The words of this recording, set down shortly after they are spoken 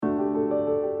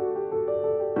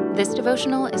This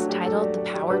devotional is titled The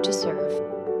Power to Serve.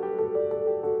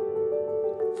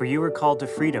 For you are called to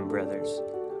freedom, brothers.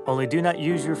 Only do not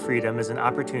use your freedom as an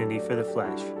opportunity for the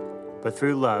flesh, but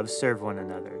through love serve one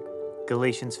another.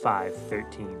 Galatians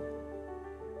 5:13.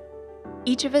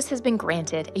 Each of us has been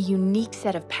granted a unique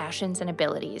set of passions and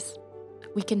abilities.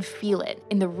 We can feel it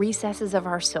in the recesses of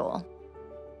our soul.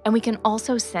 And we can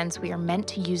also sense we are meant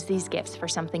to use these gifts for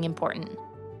something important.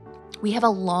 We have a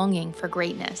longing for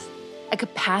greatness, a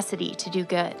capacity to do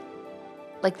good.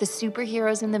 Like the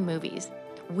superheroes in the movies,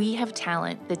 we have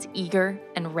talent that's eager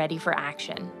and ready for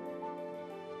action.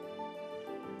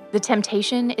 The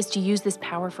temptation is to use this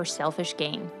power for selfish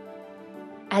gain.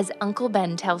 As Uncle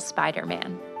Ben tells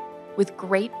Spider-Man, with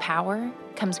great power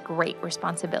comes great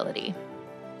responsibility.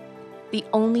 The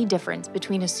only difference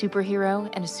between a superhero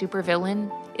and a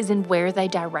supervillain is in where they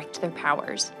direct their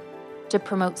powers, to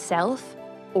promote self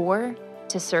or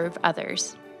to serve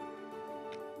others.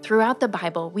 Throughout the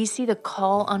Bible, we see the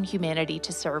call on humanity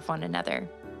to serve one another.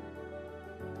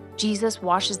 Jesus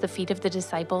washes the feet of the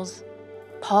disciples.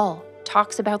 Paul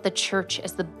talks about the church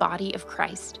as the body of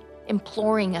Christ,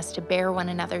 imploring us to bear one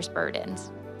another's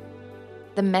burdens.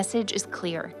 The message is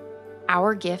clear.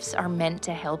 Our gifts are meant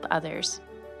to help others.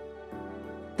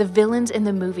 The villains in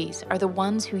the movies are the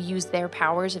ones who use their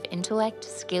powers of intellect,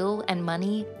 skill, and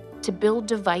money to build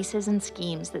devices and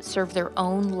schemes that serve their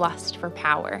own lust for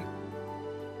power.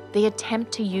 They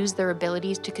attempt to use their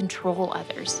abilities to control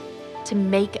others, to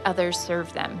make others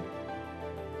serve them.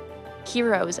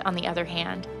 Heroes, on the other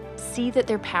hand, see that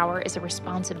their power is a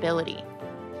responsibility.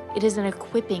 It is an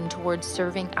equipping towards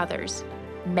serving others,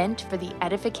 meant for the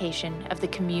edification of the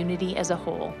community as a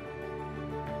whole.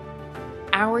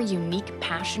 Our unique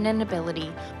passion and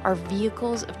ability are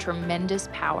vehicles of tremendous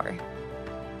power.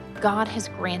 God has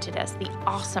granted us the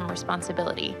awesome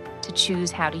responsibility to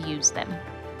choose how to use them.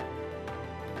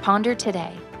 Ponder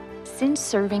today, since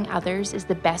serving others is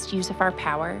the best use of our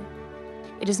power,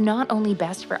 it is not only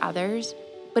best for others,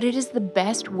 but it is the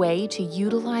best way to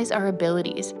utilize our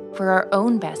abilities for our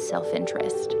own best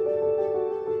self-interest.